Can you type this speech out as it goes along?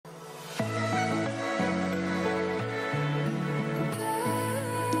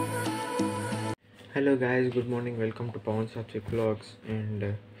Hello guys, good morning. Welcome to Pavan Sathvik Vlogs. And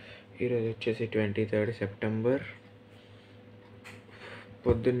here is 23rd September.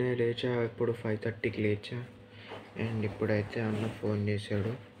 పొద్దున్నే లేచా, ఇప్పుడు 5:30కి లేచా. And ఇప్పుడైతే అన్న ఫోన్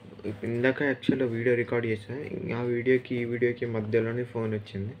చేశాడు. ఇందాక యాక్చువల్గా వీడియో రికార్డ్ చేశా. ఆ వీడియోకి ఈ వీడియోకి మధ్యలోనే ఫోన్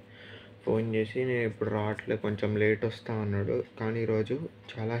వచ్చింది. ఫోన్ చేసి నేను ఇప్పుడు రావట్లేదు, కొంచెం లేట్ వస్తా అన్నాడు. కానీ ఈరోజు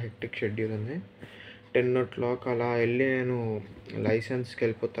చాలా హెక్టిక్ షెడ్యూల్ ఉంది. 10 o'clock అలా వెళ్ళి నేను లైసెన్స్కి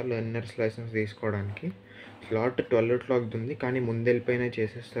వెళ్ళిపోతా, లెర్నర్స్ లైసెన్స్ తీసుకోవడానికి. స్లాట్ 12 o'clock ఉంది, కానీ ముందే వెళ్ళిపోయినా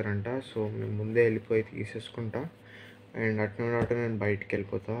చేసేస్తారంట. సో మేము ముందే వెళ్ళిపోయి తీసేసుకుంటా. అండ్ అటు నేను బయటికి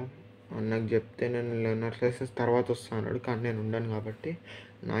వెళ్ళిపోతా. అన్నకు చెప్తే నేను లెర్నర్స్ లైసెన్స్ తర్వాత వస్తా అన్నాడు, కానీ నేను ఉండను కాబట్టి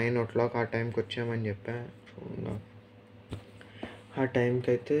 9 o'clock ఆ టైంకి వచ్చామని చెప్పాను. సో ఇంకా ఆ టైంకి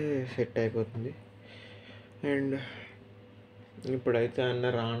అయితే సెట్ అయిపోతుంది. అండ్ ఇప్పుడైతే అన్న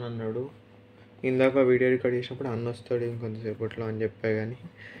రానన్నాడు. ఇందాక వీడియో రికార్డ్ చేసినప్పుడు అన్న వస్తాడు ఇంకొంతసేపట్లో అని చెప్పా, కానీ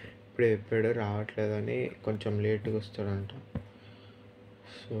ఇప్పుడు చెప్పాడు రావట్లేదని, కొంచెం లేట్గా వస్తాడంట.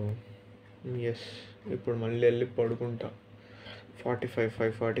 సో ఎస్, ఇప్పుడు మళ్ళీ వెళ్ళి పడుకుంటా.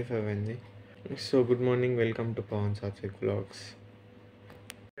 5:45 అయింది. So good morning, welcome to Pawan Satvik vlogs.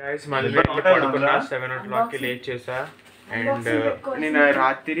 Guys మళ్ళీ పడుకున్నా, 7 o'clockకి లేట్ చేసా. అండ్ నేను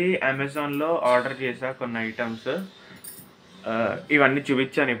రాత్రి అమెజాన్లో ఆర్డర్ చేసా కొన్ని ఐటమ్స్. ఇవన్నీ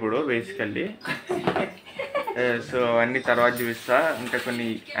చూపించాను ఇప్పుడు బేసికల్లీ. సో అన్నీ తర్వాత చూపిస్తా. ఇంకా కొన్ని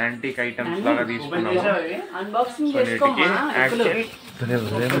యాంటీక్ ఐటమ్స్ లాగా తీసుకున్నాము కొన్నిటికి.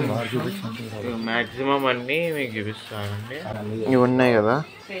 మ్యాక్సిమం అన్నీ మీకు చూపిస్తానండి. ఇవి ఉన్నాయి కదా,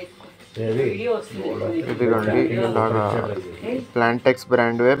 ఇదిగోండి ఇలాగా ప్లాంటెక్స్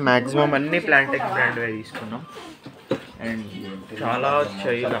బ్రాండ్ వే. మ్యాక్సిమం అన్నీ ప్లాంటెక్స్ బ్రాండ్ వే తీసుకున్నాం. అండ్ చాలా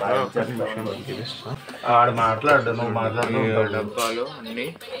వచ్చాయి, డబ్బాలు అన్నీ.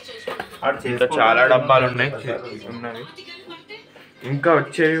 ఇంకా చాలా డబ్బాలు ఉన్నాయి, ఉన్నవి ఇంకా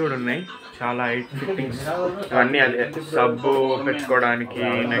వచ్చేవి కూడా ఉన్నాయి. చాలా హైట్ ఫిట్టింగ్స్ ఇవన్నీ, అదే సబ్బు పెట్టుకోవడానికి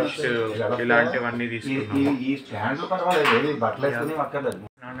నెక్స్ట్ ఇలాంటివన్నీ తీసుకున్నాను.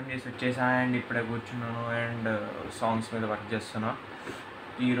 స్నానం చేసి వచ్చేసా అండ్ ఇప్పుడే కూర్చున్నాను అండ్ సాంగ్స్ మీద వర్క్ చేస్తున్నా.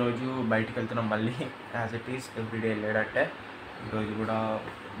 ఈరోజు బయటకు వెళ్తున్నాం మళ్ళీ, యాజ్ ఇట్ ఈస్ ఎవ్రీడే వెళ్ళేటట్టే. ఈరోజు కూడా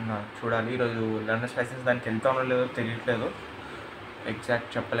చూడాలి. ఈరోజు లెర్నర్స్ లైసెన్స్ దానికి వెళ్తానో లేదో తెలియట్లేదు, ఎగ్జాక్ట్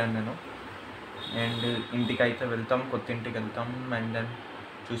చెప్పలేను నేను. అండ్ ఇంటికి అయితే వెళ్తాం, కొత్త ఇంటికి వెళ్తాం. అండ్ దెన్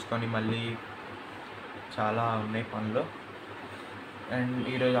చూసుకొని మళ్ళీ చాలా ఉన్నాయి పనులు. అండ్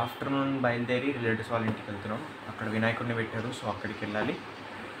ఈరోజు ఆఫ్టర్నూన్ బయలుదేరి రిలేటివ్స్ వాళ్ళ ఇంటికి వెళ్తున్నాం. అక్కడ వినాయకుడిని పెట్టారు, సో అక్కడికి వెళ్ళాలి.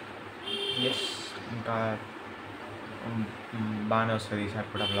 ఎస్, ఇంకా బాగానే వస్తుంది ఈసారి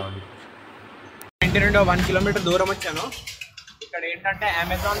కూడా బ్లాగ్. ఇంటి నుండి 1 kilometer దూరం వచ్చాను. ఇక్కడ ఏంటంటే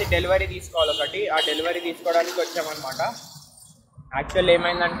అమెజాన్ది డెలివరీ తీసుకోవాలి ఒకటి. ఆ డెలివరీ తీసుకోవడానికి వచ్చామన్నమాట. యాక్చువల్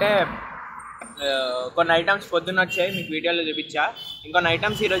ఏమైందంటే కొన్ని ఐటమ్స్ పొద్దున్న వచ్చాయి, మీకు వీడియోలో చూపించా. ఇంకొన్ని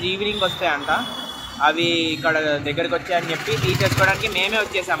ఐటమ్స్ ఈరోజు ఈవినింగ్ వస్తాయంట. అవి ఇక్కడ దగ్గరికి వచ్చాయని చెప్పి తీసేసుకోవడానికి మేమే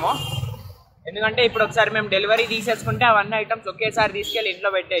వచ్చేసాము. ఎందుకంటే ఇప్పుడు ఒకసారి మేము డెలివరీ తీసేసుకుంటే అవన్నీ ఐటమ్స్ ఒకేసారి తీసుకెళ్ళి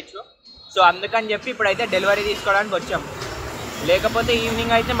ఇంట్లో పెట్టేయచ్చు. సో అందుకని చెప్పి ఇప్పుడైతే డెలివరీ తీసుకోవడానికి వచ్చాము. లేకపోతే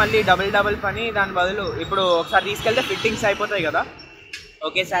ఈవినింగ్ అయితే మళ్ళీ డబుల్ పని. దాని బదులు ఇప్పుడు ఒకసారి తీసుకెళ్తే ఫిట్టింగ్స్ అయిపోతాయి కదా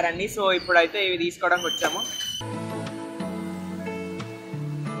ఒకేసారి అన్నీ. సో ఇప్పుడైతే ఇవి తీసుకోవడానికి వచ్చాము.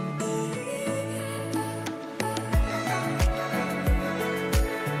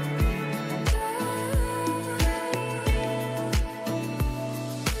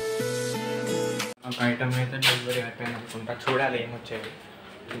 ఒక ఐటమ్ అయితే డెలివరీ అయిపోయింది అనుకుంటా, చూడాలి ఏమొచ్చేది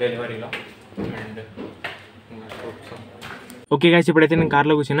డెలివరీలో. అండ్ ఓకే గైస్, ఇప్పుడైతే నేను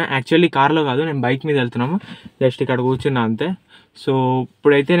కార్లో కూర్చున్నా. యాక్చువల్లీ కార్లో కాదు, నేను బైక్ మీద వెళ్తున్నాము. జస్ట్ ఇక్కడ కూర్చున్నా అంతే. సో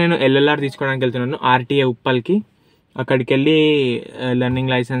ఇప్పుడైతే నేను LLR తీసుకోవడానికి వెళ్తున్నాను, RTA ఉప్పల్కి. అక్కడికి వెళ్ళి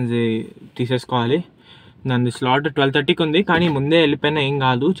లెర్నింగ్ లైసెన్స్ తీసేసుకోవాలి. దాని స్లాట్ 12:30కి ఉంది, కానీ ముందే వెళ్ళిపోయినా ఏం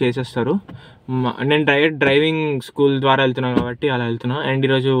కాదు, చేసేస్తారు. నేను డ్రైవింగ్ స్కూల్ ద్వారా వెళ్తున్నాను కాబట్టి అలా వెళ్తున్నా. అండ్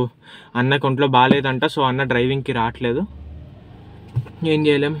ఈరోజు అన్నకు ఒంట్లో బాగాలేదంట, సో అన్న డ్రైవింగ్కి రావట్లేదు, ఏం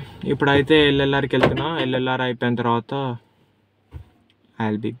చేయలేం. ఇప్పుడైతే LLRకి వెళ్తున్నా. LLR అయిపోయిన తర్వాత I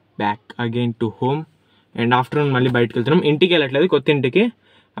will be back again to home. And afternoon మళ్ళీ బయటకు వెళ్తున్నాం. ఇంటికి వెళ్ళట్లేదు, కొత్త ఇంటికి.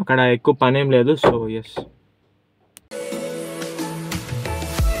 అక్కడ ఎక్కువ పని ఏం లేదు. సో ఎస్,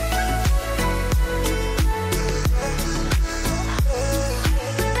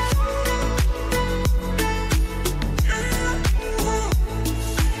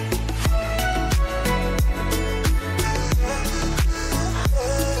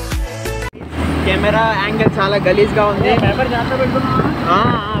 కెమెరా యాంగిల్ చాలా గలీజ్గా ఉంది.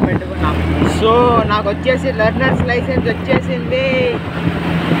 పెట్టుకున్నా. సో నాకు వచ్చేసి లెర్నర్స్ లైసెన్స్ వచ్చేసింది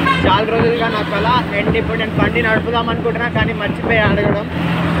చాలా రోజులుగా నాకు అలా. అండ్ ఇప్పుడు నేను బండి నడుపుదాం అనుకుంటున్నా, కానీ మర్చిపోయి అడగడం.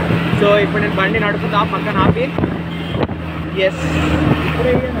 సో ఇప్పుడు నేను బండి నడుపుతా పక్కన ఆపి. Yes,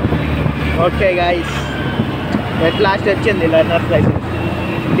 okay guys, at last వచ్చింది లర్నర్స్ లైసెన్స్.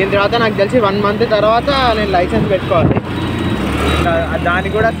 దీని తర్వాత నాకు తెలిసి 1 month తర్వాత నేను లైసెన్స్ పెట్టుకోవాలి.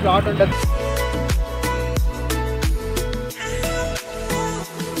 దానికి కూడా స్లాట్ ఉంటుంది.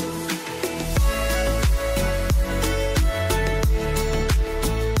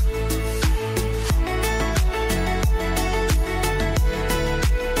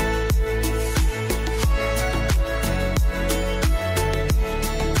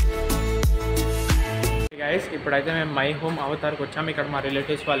 గైస్, ఇప్పుడైతే మేము మై హోమ్ అవతార్కి వచ్చాము. ఇక్కడ మా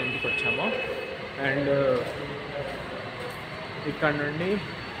రిలేటివ్స్ వాళ్ళ ఇంటికి వచ్చాము. అండ్ ఇక్కడ నుండి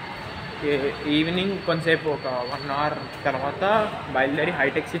ఈవినింగ్ కొంతసేపు ఒక 1 hour తర్వాత బయలుదేరి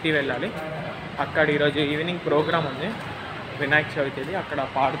హైటెక్ సిటీ వెళ్ళాలి. అక్కడ ఈరోజు ఈవినింగ్ ప్రోగ్రామ్ ఉంది, వినాయక చవితిది. అక్కడ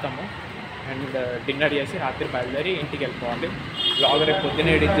పాడుతాము. అండ్ డిన్నర్ చేసి రాత్రి బయలుదేరి ఇంటికి వెళ్ళిపోవాలి. బ్లాగ్ రేపు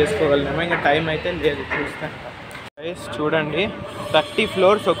పొద్దున్నే ఎడిట్ చేసుకోగలమేమో, ఇంకా టైం అయితే లేదు, చూస్తాను. గైస్ చూడండి, 30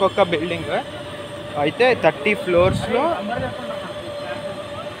 floors ఒక్కొక్క బిల్డింగ్. అయితే 30 floors-లో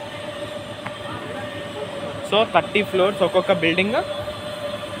 30 floors ఒక్కొక్క బిల్డింగ్.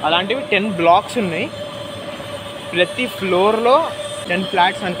 అలాంటివి 10 blocks ఉన్నాయి. ప్రతి ఫ్లోర్లో 10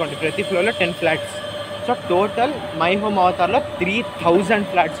 flats అనుకోండి, ప్రతి ఫ్లోర్లో 10 flats. So total my home అవతార్లో 3000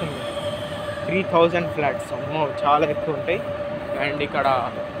 flats ఉన్నాయి. 3000 flats, అమ్మో చాలా ఎక్కువ ఉంటాయి. అండ్ ఇక్కడ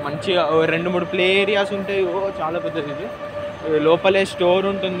మంచిగా 2-3 ప్లే ఏరియాస్ ఉంటాయి. చాలా పెద్దది ఇది. లోపలే స్టోర్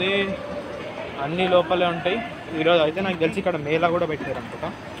ఉంటుంది, అన్నీ లోపలే ఉంటాయి. ఈరోజు అయితే నాకు తెలిసి ఇక్కడ మేళా కూడా పెట్టారు అనుకుంటా.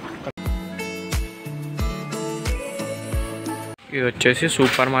 ఇది వచ్చేసి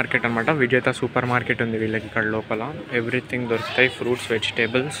సూపర్ మార్కెట్ అనమాట. విజేత సూపర్ మార్కెట్ ఉంది వీళ్ళకి ఇక్కడ లోపల. ఎవ్రీథింగ్ దొరుకుతాయి, ఫ్రూట్స్,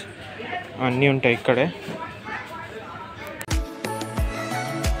 వెజిటేబుల్స్ అన్నీ ఉంటాయి ఇక్కడే.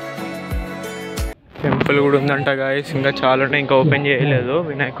 టెంపుల్ కూడా ఉందంట గాయస్. ఇంకా చాలా ఉన్నాయి, ఇంకా ఓపెన్ చేయలేదు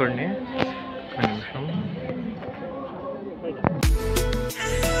వినాయకుడిని. ఒక నిమిషం.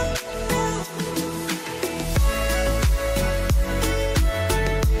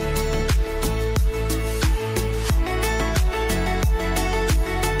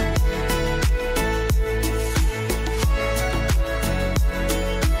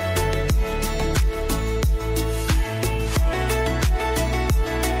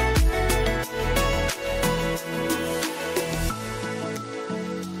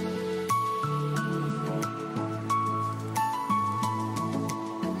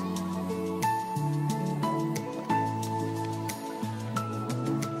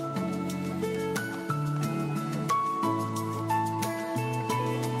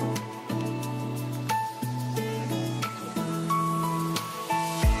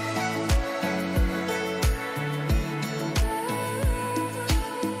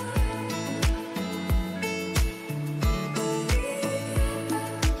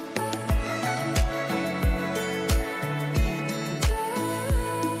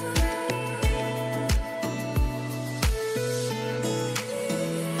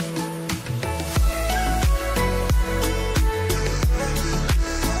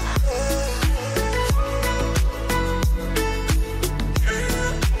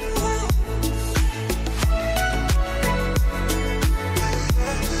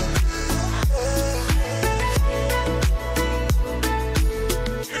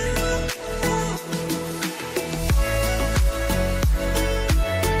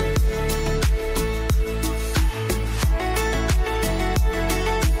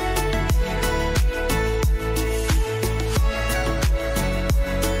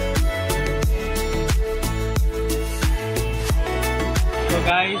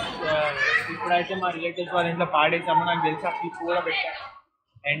 గాయస్, ఇప్పుడైతే మా రిలేటివ్స్ వాళ్ళ ఇంట్లో పాడేసాము. నాకు తెలిసి ఆ క్లిప్ కూడా పెట్టాను.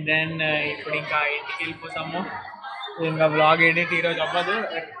 అండ్ దెన్ ఇప్పుడు ఇంకా ఇంటికి వెళ్ళిపోతాము. ఇంకా వ్లాగ్ ఎడిట్ ఈరోజు అవ్వదు,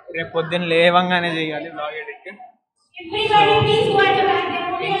 రేపు పొద్దున్న లేవంగానే చేయాలి వ్లాగ్ ఎడిట్.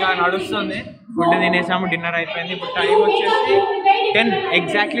 ఇంకా నడుస్తుంది. ఫుడ్ తినేసాము, డిన్నర్ అయిపోయింది. ఇప్పుడు టైం వచ్చేసి 10,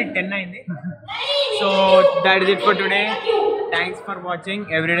 ఎగ్జాక్ట్లీ 10 అయింది. So that is it for today. Thanks for watching.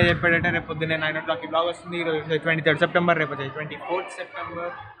 Everyday చెప్పేటంటే రేపు పొద్దున్నే 9 o'clock బ్లాగ్ వస్తుంది. ఈరోజు 23rd September, రేపు 24th September.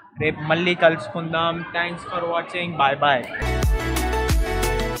 రేపు మళ్ళీ కలుసుకుందాం. Thanks for watching. Bye bye.